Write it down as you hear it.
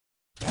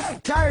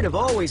Tired of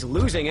always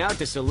losing out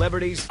to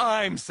celebrities?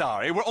 I'm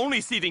sorry, we're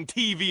only seating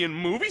TV and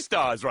movie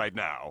stars right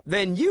now.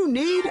 Then you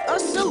need a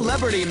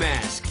celebrity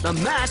mask. The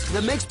mask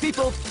that makes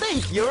people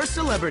think you're a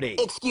celebrity.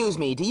 Excuse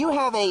me, do you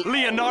have a...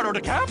 Leonardo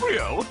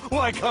DiCaprio?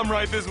 Why, come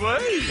right this way.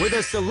 With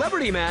a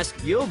celebrity mask,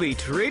 you'll be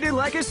treated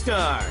like a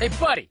star. Hey,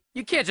 buddy,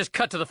 you can't just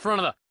cut to the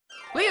front of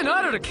the...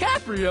 Leonardo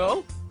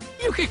DiCaprio?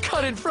 You can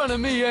cut in front of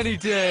me any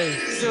day.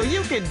 So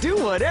you can do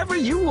whatever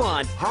you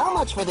want. How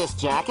much for this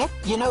jacket?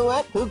 You know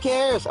what? Who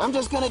cares? I'm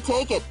just gonna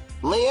take it.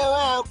 Leo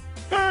out.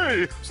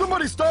 Hey,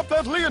 somebody stop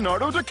that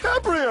Leonardo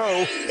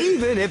DiCaprio!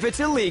 Even if it's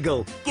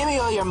illegal. Give me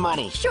all your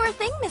money. Sure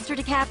thing, Mr.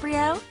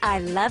 DiCaprio. I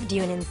loved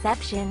you in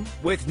Inception.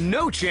 With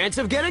no chance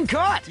of getting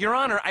caught. Your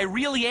Honor, I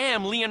really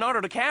am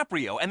Leonardo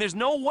DiCaprio, and there's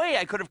no way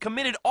I could have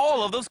committed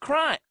all of those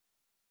crimes.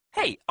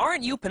 Hey,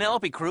 aren't you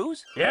Penelope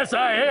Cruz? Yes,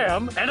 I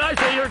am, and I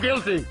say you're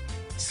guilty.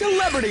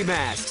 Celebrity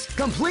masks,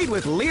 complete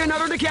with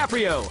Leonardo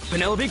DiCaprio,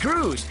 Penelope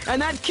Cruz,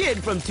 and that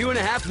kid from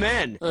 2.5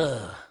 Men.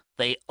 Ugh,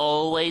 they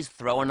always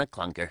throw in a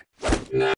clunker.